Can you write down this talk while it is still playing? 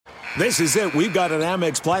This is it. We've got an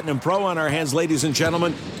Amex Platinum Pro on our hands, ladies and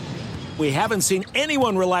gentlemen. We haven't seen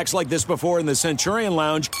anyone relax like this before in the Centurion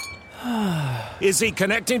Lounge. Is he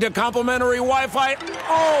connecting to complimentary Wi-Fi?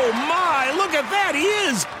 Oh, my. Look at that. He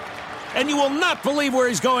is. And you will not believe where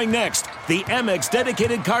he's going next. The Amex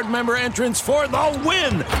dedicated card member entrance for the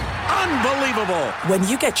win. Unbelievable. When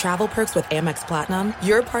you get travel perks with Amex Platinum,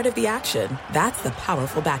 you're part of the action. That's the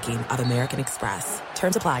powerful backing of American Express.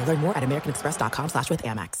 Terms apply. Learn more at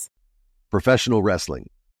americanexpress.com/withAmex. Professional wrestling,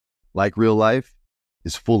 like real life,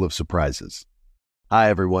 is full of surprises. Hi,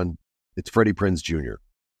 everyone. It's Freddie Prinze Jr.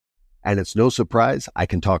 And it's no surprise I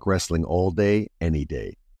can talk wrestling all day, any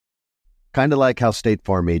day. Kind of like how State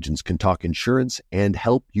Farm agents can talk insurance and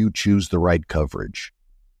help you choose the right coverage.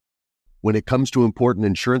 When it comes to important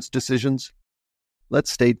insurance decisions, let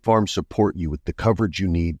State Farm support you with the coverage you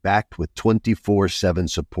need, backed with 24/7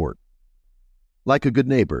 support. Like a good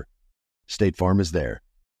neighbor, State Farm is there.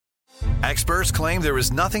 Experts claim there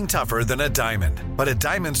is nothing tougher than a diamond. But at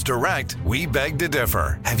Diamonds Direct, we beg to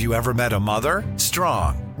differ. Have you ever met a mother?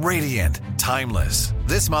 Strong, radiant, timeless.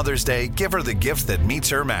 This Mother's Day, give her the gift that meets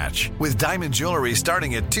her match. With diamond jewelry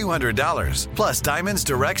starting at $200. Plus Diamonds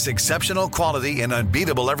Direct's exceptional quality and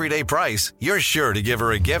unbeatable everyday price, you're sure to give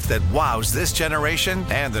her a gift that wows this generation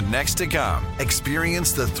and the next to come.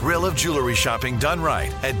 Experience the thrill of jewelry shopping done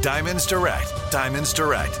right at Diamonds Direct. Diamonds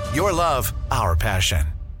Direct. Your love, our passion.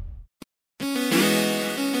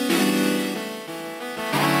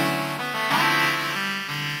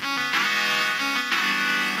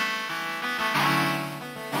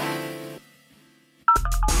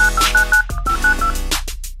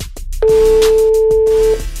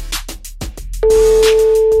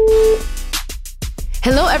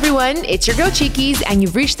 Hello everyone, it's your girl Chiquis, and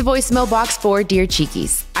you've reached the voicemail box for Dear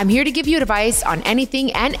Chiquis. I'm here to give you advice on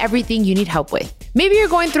anything and everything you need help with. Maybe you're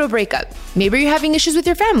going through a breakup, maybe you're having issues with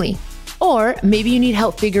your family, or maybe you need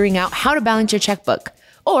help figuring out how to balance your checkbook,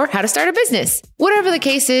 or how to start a business. Whatever the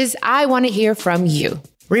case is, I want to hear from you.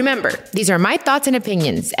 Remember, these are my thoughts and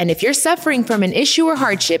opinions, and if you're suffering from an issue or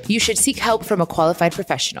hardship, you should seek help from a qualified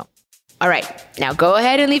professional. All right, now go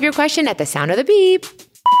ahead and leave your question at the sound of the beep.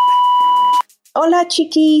 Hola,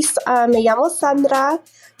 Chiquis. Me llamo Sandra.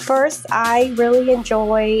 First, I really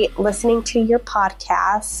enjoy listening to your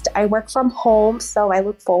podcast. I work from home, so I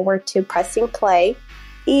look forward to pressing play.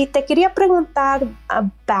 Y te quería preguntar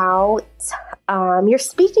about your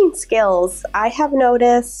speaking skills. I have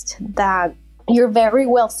noticed that you're very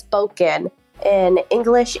well spoken in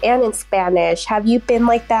English and in Spanish. Have you been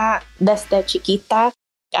like that desde chiquita?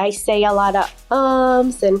 I say a lot of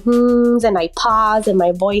ums and hms, and I pause and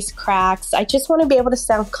my voice cracks. I just want to be able to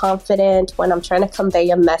sound confident when I'm trying to convey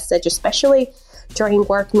a message, especially during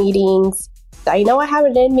work meetings. I know I have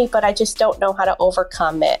it in me, but I just don't know how to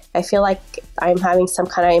overcome it. I feel like I'm having some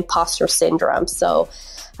kind of imposter syndrome. So,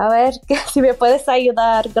 a ver, si me puedes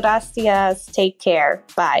ayudar. Gracias. Take care.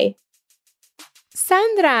 Bye.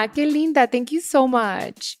 Sandra, qué linda. Thank you so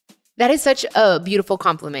much. That is such a beautiful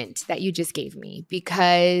compliment that you just gave me,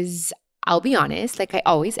 because I'll be honest, like I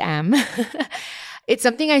always am, it's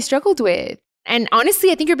something I struggled with. And honestly,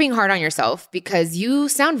 I think you're being hard on yourself because you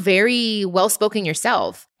sound very well-spoken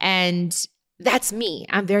yourself. And that's me.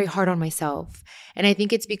 I'm very hard on myself. And I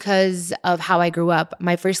think it's because of how I grew up.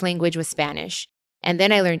 My first language was Spanish, and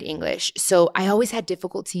then I learned English. So I always had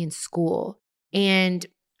difficulty in school. And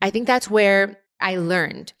I think that's where I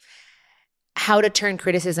learned how to turn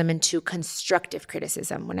criticism into constructive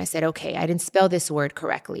criticism. When I said, okay, I didn't spell this word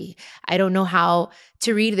correctly. I don't know how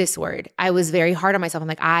to read this word. I was very hard on myself. I'm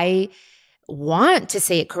like, I want to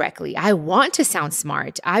say it correctly. I want to sound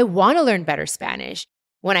smart. I want to learn better Spanish.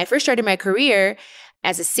 When I first started my career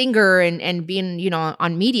as a singer and being,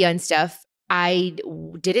 on media and stuff, I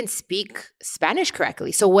didn't speak Spanish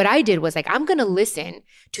correctly. So what I did was like, I'm going to listen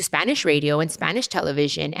to Spanish radio and Spanish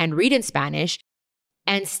television and read in Spanish.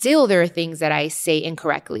 And still there are things that I say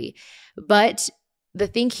incorrectly. But the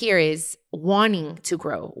thing here is wanting to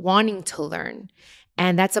grow, wanting to learn.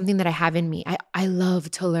 And that's something that I have in me. I love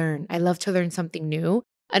to learn. I love to learn something new.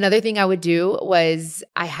 Another thing I would do was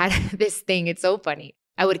I had this thing. It's so funny.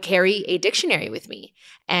 I would carry a dictionary with me.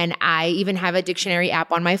 And I even have a dictionary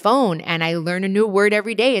app on my phone. And I learn a new word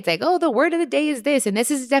every day. It's like, oh, the word of the day is this. And this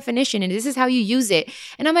is its definition. And this is how you use it.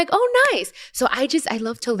 And I'm like, oh, nice. So I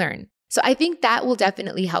love to learn. So I think that will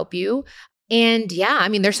definitely help you. And yeah, I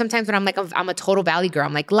mean, there's sometimes when I'm a total valley girl.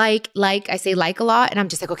 I'm like, I say like a lot. And I'm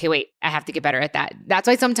just like, okay, wait, I have to get better at that. That's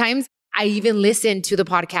why sometimes I even listen to the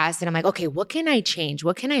podcast and I'm like, okay, what can I change?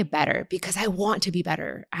 What can I better? Because I want to be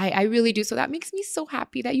better. I really do. So that makes me so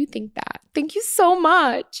happy that you think that. Thank you so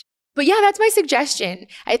much. But yeah, that's my suggestion.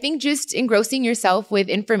 I think just engrossing yourself with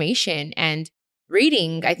information and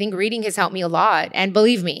reading. I think reading has helped me a lot. And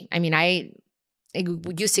believe me, I mean,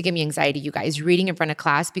 it used to give me anxiety, you guys, reading in front of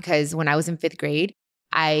class, because when I was in 5th grade,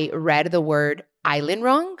 I read the word island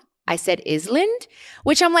wrong. I said island,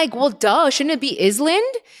 which I'm like, well, duh, shouldn't it be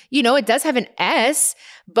island? You know, it does have an S,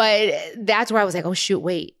 but that's where I was like, oh, shoot,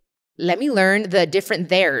 wait. Let me learn the different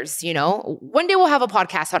theirs, you know? One day we'll have a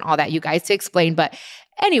podcast on all that, you guys, to explain. But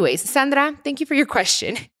anyways, Sandra, thank you for your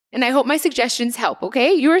question. And I hope my suggestions help,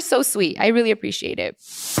 okay? You are so sweet. I really appreciate it.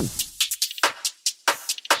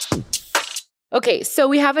 Okay, so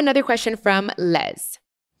we have another question from Les.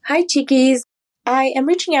 Hi, Chiquis. I am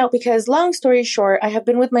reaching out because, long story short, I have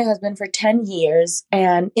been with my husband for 10 years.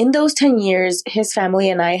 And in those 10 years, his family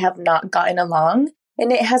and I have not gotten along.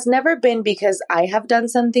 And it has never been because I have done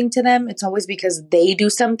something to them. It's always because they do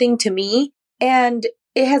something to me. And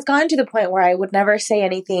it has gotten to the point where I would never say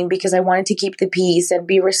anything because I wanted to keep the peace and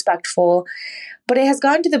be respectful. But it has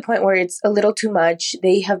gotten to the point where it's a little too much.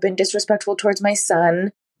 They have been disrespectful towards my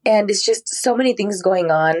son. And it's just so many things going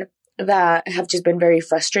on that have just been very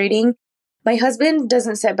frustrating. My husband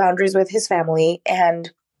doesn't set boundaries with his family,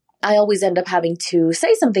 and I always end up having to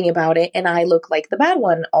say something about it, and I look like the bad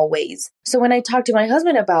one always. So when I talk to my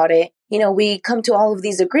husband about it, you know, we come to all of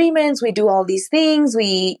these agreements, we do all these things,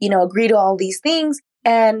 we, you know, agree to all these things,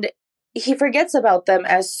 and he forgets about them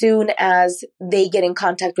as soon as they get in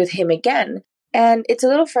contact with him again. And it's a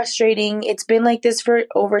little frustrating. It's been like this for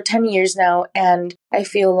over 10 years now. And I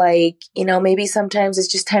feel like, you know, maybe sometimes it's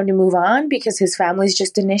just time to move on because his family's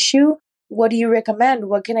just an issue. What do you recommend?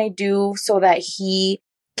 What can I do so that he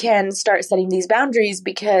can start setting these boundaries?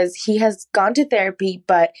 Because he has gone to therapy,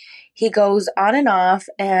 but he goes on and off.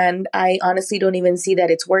 And I honestly don't even see that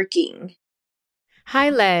it's working. Hi,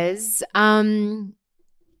 Les.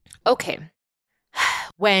 Okay.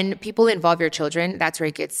 When people involve your children, that's where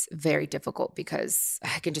it gets very difficult, because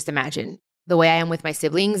I can just imagine the way I am with my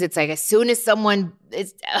siblings. It's like as soon as someone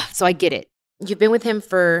is, so I get it. You've been with him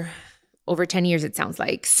for over 10 years, it sounds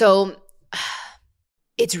like. So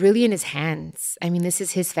it's really in his hands. I mean, this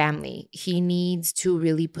is his family. He needs to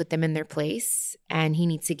really put them in their place, and he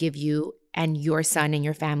needs to give you and your son and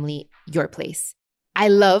your family your place. I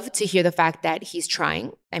love to hear the fact that he's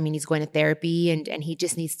trying. I mean, he's going to therapy and he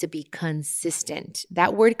just needs to be consistent.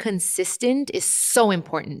 That word consistent is so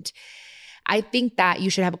important. I think that you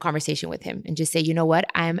should have a conversation with him and just say, you know what?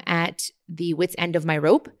 I'm at the wit's end of my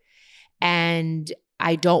rope and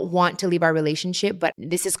I don't want to leave our relationship, but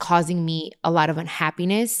this is causing me a lot of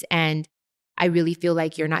unhappiness. And I really feel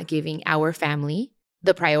like you're not giving our family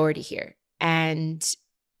the priority here. And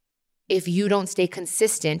if you don't stay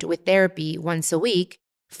consistent with therapy once a week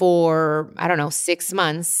for, 6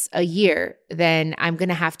 months, a year, then I'm going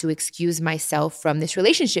to have to excuse myself from this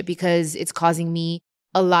relationship because it's causing me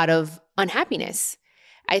a lot of unhappiness.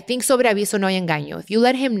 I think sobre aviso no hay engaño. If you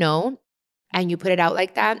let him know and you put it out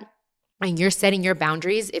like that and you're setting your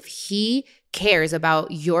boundaries, if he cares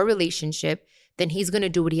about your relationship, then he's going to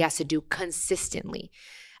do what he has to do consistently.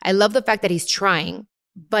 I love the fact that he's trying.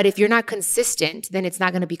 But if you're not consistent, then it's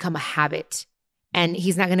not going to become a habit. And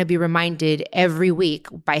he's not going to be reminded every week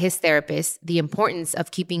by his therapist the importance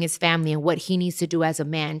of keeping his family and what he needs to do as a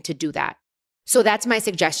man to do that. So that's my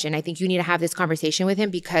suggestion. I think you need to have this conversation with him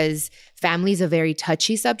because family is a very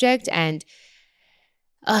touchy subject. And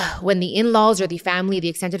when the in-laws or the family, the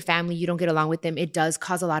extended family, you don't get along with them, it does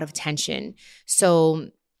cause a lot of tension. So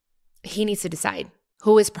he needs to decide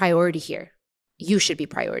who is priority here. You should be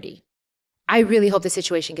priority. I really hope the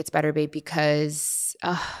situation gets better, babe, because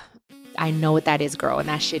I know what that is, girl, and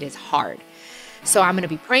that shit is hard. So I'm going to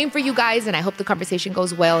be praying for you guys, and I hope the conversation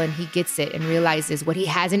goes well and he gets it and realizes what he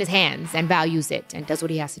has in his hands and values it and does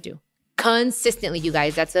what he has to do. Consistently, you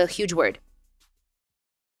guys. That's a huge word.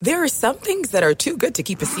 There are some things that are too good to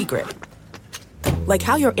keep a secret. Like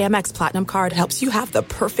how your Amex Platinum card helps you have the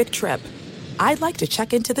perfect trip. I'd like to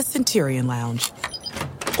check into the Centurion Lounge.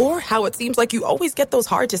 Or how it seems like you always get those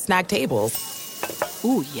hard-to-snag tables.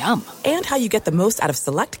 Ooh, yum. And how you get the most out of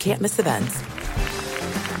select can't-miss events.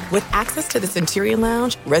 With access to the Centurion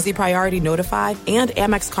Lounge, Resi Priority Notify, and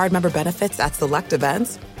Amex card member benefits at select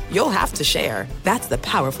events, you'll have to share. That's the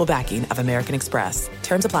powerful backing of American Express.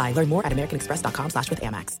 Terms apply. Learn more at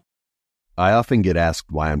americanexpress.com/withAmex. I often get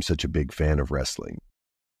asked why I'm such a big fan of wrestling.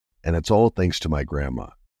 And it's all thanks to my grandma.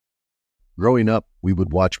 Growing up, we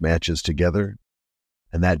would watch matches together,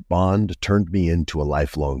 and that bond turned me into a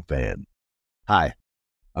lifelong fan. Hi,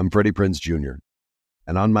 I'm Freddie Prinze Jr.,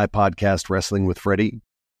 and on my podcast, Wrestling with Freddie,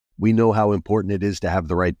 we know how important it is to have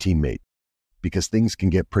the right teammate, because things can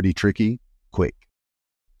get pretty tricky quick.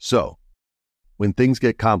 So, When things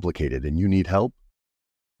get complicated and you need help,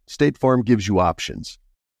 State Farm gives you options.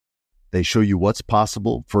 They show you what's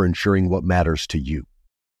possible for ensuring what matters to you.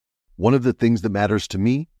 One of the things that matters to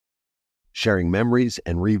me, sharing memories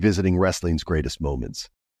and revisiting wrestling's greatest moments.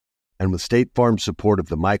 And with State Farm's support of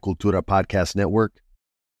the My Cultura Podcast Network,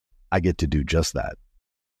 I get to do just that.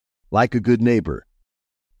 Like a good neighbor,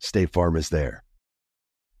 State Farm is there.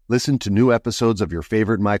 Listen to new episodes of your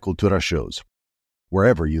favorite My Cultura shows,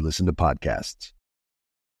 wherever you listen to podcasts.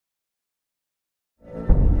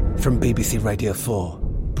 From BBC Radio 4,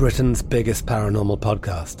 Britain's biggest paranormal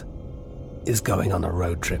podcast is going on a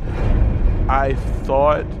road trip. I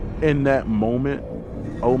thought in that moment,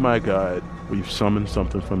 oh my God, we've summoned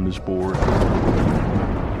something from this board.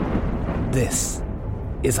 This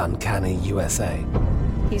is Uncanny USA.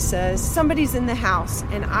 He says, somebody's in the house,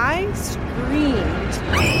 and I screamed.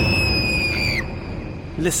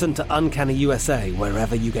 Listen to Uncanny USA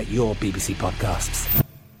wherever you get your BBC podcasts,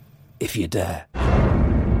 if you dare.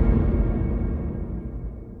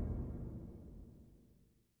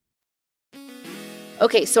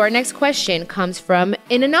 Okay, so our next question comes from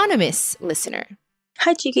an anonymous listener.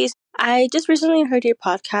 Hi, Chiquis. I just recently heard your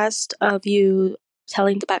podcast of you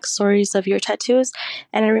telling the backstories of your tattoos,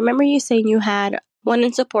 and I remember you saying you had one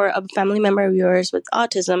in support of a family member of yours with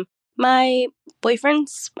autism. My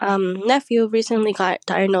boyfriend's nephew recently got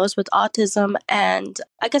diagnosed with autism, and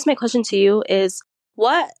I guess my question to you is,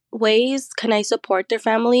 what ways can I support their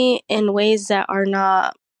family in ways that are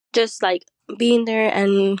not just like being there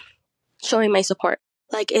and showing my support?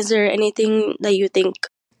 Like, is there anything that you think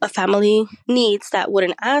a family needs that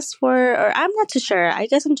wouldn't ask for? Or I'm not too sure. I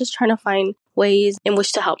guess I'm just trying to find ways in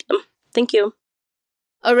which to help them. Thank you.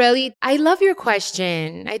 Aurelie, I love your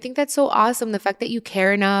question. I think that's so awesome. The fact that you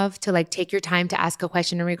care enough to like take your time to ask a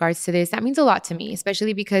question in regards to this, that means a lot to me,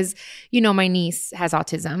 especially because, you know, my niece has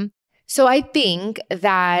autism. So I think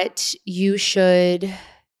that you should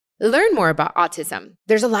learn more about autism.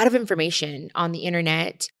 There's a lot of information on the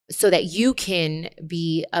internet so that you can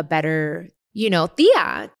be a better, you know,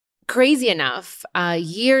 Thea. Crazy enough,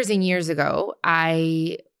 years and years ago,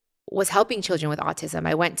 I was helping children with autism.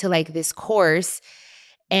 I went to like this course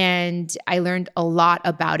and I learned a lot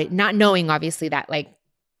about it, not knowing obviously that like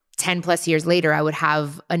 10 plus years later, I would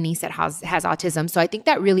have a niece that has autism. So I think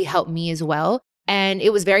that really helped me as well. And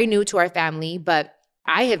it was very new to our family, but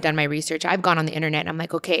I have done my research. I've gone on the internet and I'm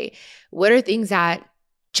like, okay, what are things that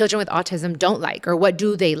children with autism don't like, or what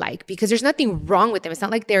do they like? Because there's nothing wrong with them. It's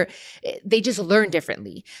not like they just learn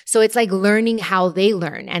differently. So it's like learning how they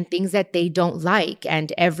learn and things that they don't like.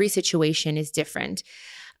 And every situation is different.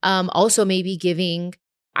 Also maybe giving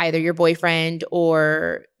either your boyfriend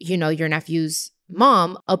or, you know, your nephew's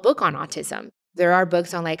mom a book on autism. There are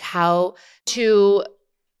books on like how to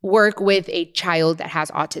work with a child that has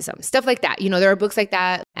autism, stuff like that. You know, there are books like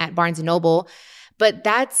that at Barnes & Noble. But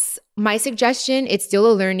that's my suggestion. It's still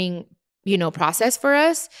a learning, you know, process for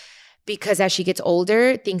us because as she gets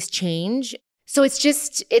older, things change. So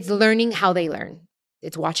it's learning how they learn.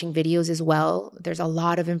 It's watching videos as well. There's a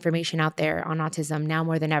lot of information out there on autism now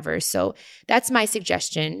more than ever. So that's my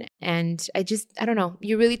suggestion. And I don't know,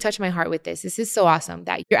 you really touched my heart with this. This is so awesome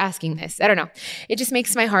that you're asking this. I don't know. It just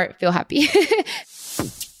makes my heart feel happy.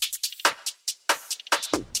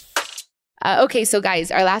 Okay, so guys,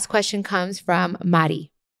 our last question comes from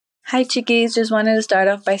Mari. Hi, Chiquis. Just wanted to start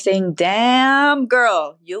off by saying, damn,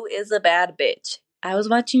 girl, you is a bad bitch. I was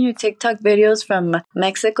watching your TikTok videos from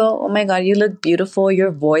Mexico. Oh my God, you look beautiful.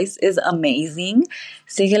 Your voice is amazing.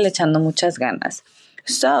 Síguele echando muchas ganas.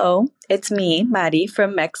 So, it's me, Mari,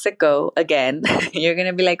 from Mexico again. You're going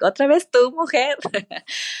to be like, otra vez tú, mujer.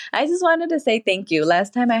 I just wanted to say thank you.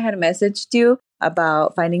 Last time I had messaged you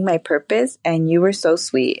about finding my purpose, and you were so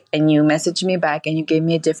sweet. And you messaged me back and you gave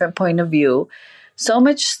me a different point of view. So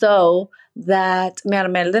much so that me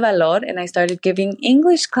armé el de valor and I started giving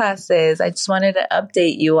English classes. I just wanted to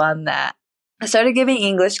update you on that. I started giving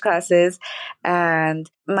English classes, and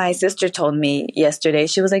my sister told me yesterday,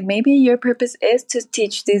 she was like, maybe your purpose is to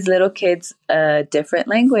teach these little kids a different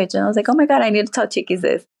language. And I was like, oh my God, I need to tell Chiquis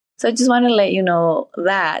this. So I just want to let you know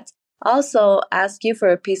that. Also, ask you for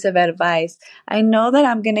a piece of advice. I know that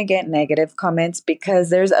I'm going to get negative comments because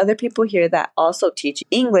there's other people here that also teach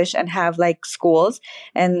English and have like schools.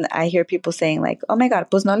 And I hear people saying like, oh my God,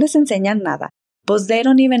 pues no les enseñan nada. Pues they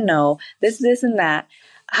don't even know this, and that.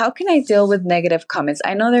 How can I deal with negative comments?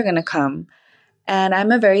 I know they're going to come. And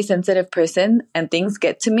I'm a very sensitive person and things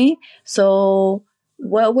get to me. So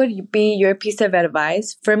what would be your piece of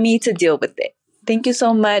advice for me to deal with it? Thank you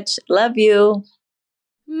so much. Love you.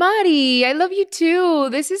 Mari, I love you too.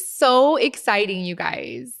 This is so exciting, you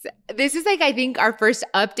guys. This is like, I think, our first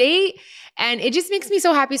update. And it just makes me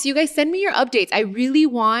so happy. So you guys send me your updates. I really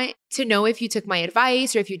want to know if you took my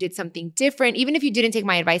advice or if you did something different, even if you didn't take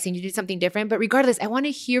my advice and you did something different. But regardless, I want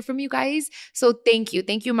to hear from you guys. So thank you.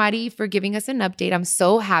 Thank you, Mari, for giving us an update. I'm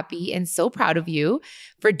so happy and so proud of you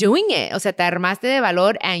for doing it. O sea, te armaste de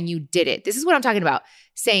valor and you did it. This is what I'm talking about.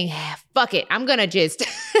 Saying, fuck it, I'm going to just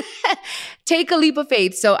take a leap of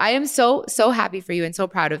faith. So I am so, so happy for you and so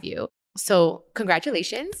proud of you. So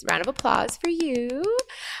congratulations. Round of applause for you.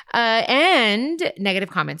 And negative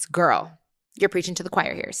comments. Girl, you're preaching to the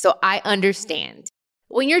choir here. So I understand.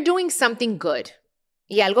 When you're doing something good,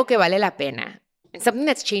 y algo que vale la pena, and something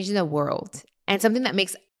that's changing the world, and something that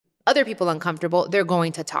makes other people uncomfortable, they're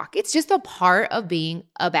going to talk. It's just a part of being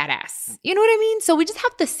a badass. You know what I mean? So we just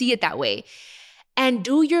have to see it that way. And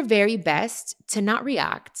do your very best to not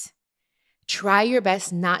react. Try your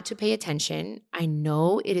best not to pay attention. I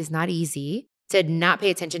know it is not easy to not pay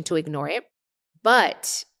attention, to ignore it.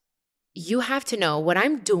 But you have to know what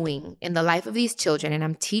I'm doing in the life of these children, and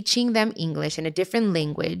I'm teaching them English in a different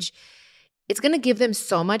language. It's going to give them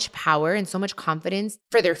so much power and so much confidence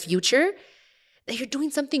for their future that you're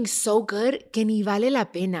doing something so good que ni vale la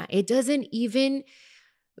pena. It doesn't even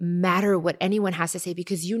matter what anyone has to say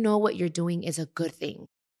because you know what you're doing is a good thing.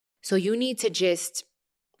 So you need to just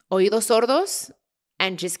oídos sordos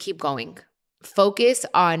and just keep going. Focus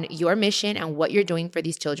on your mission and what you're doing for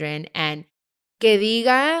these children, and que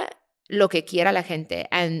diga lo que quiera la gente.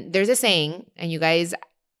 And there's a saying, and you guys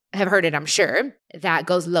have heard it, I'm sure, that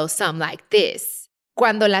goes low-sum like this.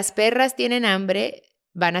 Cuando las perras tienen hambre,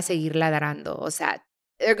 van a seguir ladrando. O sea,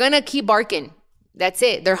 they're going to keep barking. That's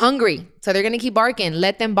it. They're hungry. So they're going to keep barking.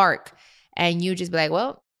 Let them bark. And you just be like,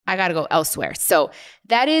 well, I got to go elsewhere. So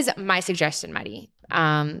that is my suggestion, Mari.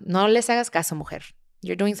 No les hagas caso, mujer.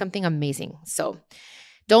 You're doing something amazing. So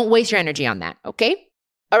don't waste your energy on that, okay?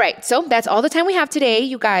 All right. So that's all the time we have today,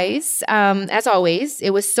 you guys. As always, it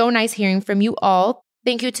was so nice hearing from you all.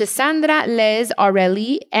 Thank you to Sandra, Les,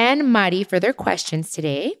 Aurelie, and Mari for their questions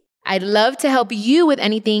today. I'd love to help you with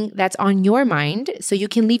anything that's on your mind. So you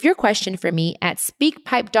can leave your question for me at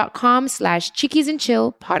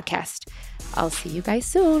speakpipe.com/chiquisandchillpodcast. I'll see you guys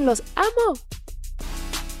soon. Los amo.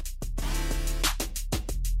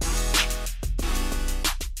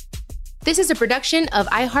 This is a production of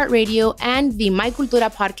iHeartRadio and the My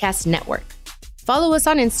Cultura Podcast Network. Follow us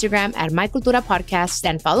on Instagram at My Cultura Podcast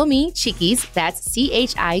and follow me, Chiquis, that's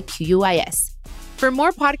CHIQUIS. For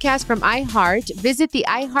more podcasts from iHeart, visit the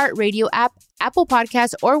iHeartRadio app, Apple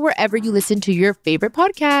Podcasts, or wherever you listen to your favorite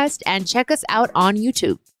podcast, and check us out on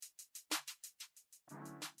YouTube.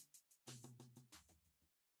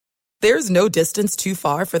 There's no distance too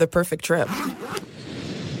far for the perfect trip.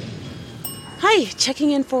 Hi,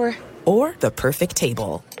 checking in for... Or the perfect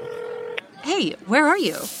table. Hey, where are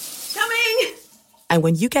you? Coming! And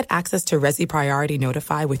when you get access to Resi Priority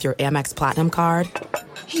Notify with your Amex Platinum card...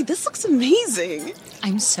 Hey, this looks amazing.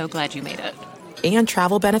 I'm so glad you made it. And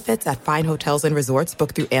travel benefits at fine hotels and resorts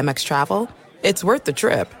booked through Amex Travel. It's worth the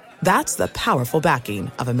trip. That's the powerful backing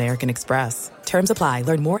of American Express. Terms apply.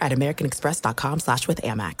 Learn more at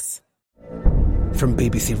americanexpress.com/withAmex. From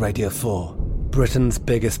BBC Radio 4, Britain's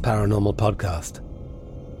biggest paranormal podcast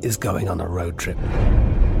is going on a road trip.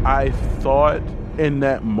 I thought in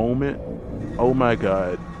that moment, oh my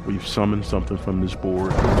God, we've summoned something from this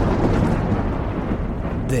board.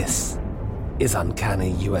 This is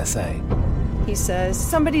Uncanny USA. He says,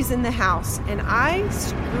 somebody's in the house, and I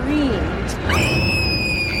screamed.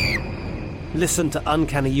 Listen to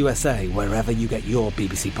Uncanny USA wherever you get your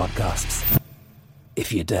BBC podcasts,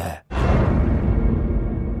 if you dare.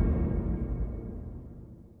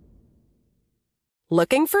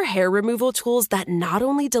 Looking for hair removal tools that not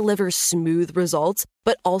only deliver smooth results,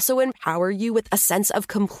 but also empower you with a sense of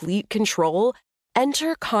complete control?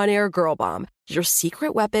 Enter Conair Girl Bomb, your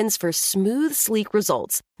secret weapons for smooth, sleek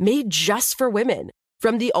results, made just for women.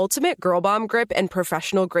 From the ultimate Girl Bomb grip and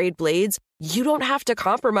professional-grade blades, you don't have to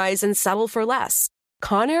compromise and settle for less.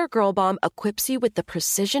 Conair Girl Bomb equips you with the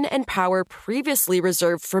precision and power previously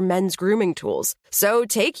reserved for men's grooming tools. So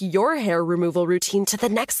take your hair removal routine to the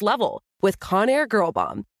next level with Conair Girl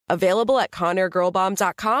Bomb. Available at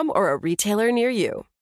ConairGirlBomb.com or a retailer near you.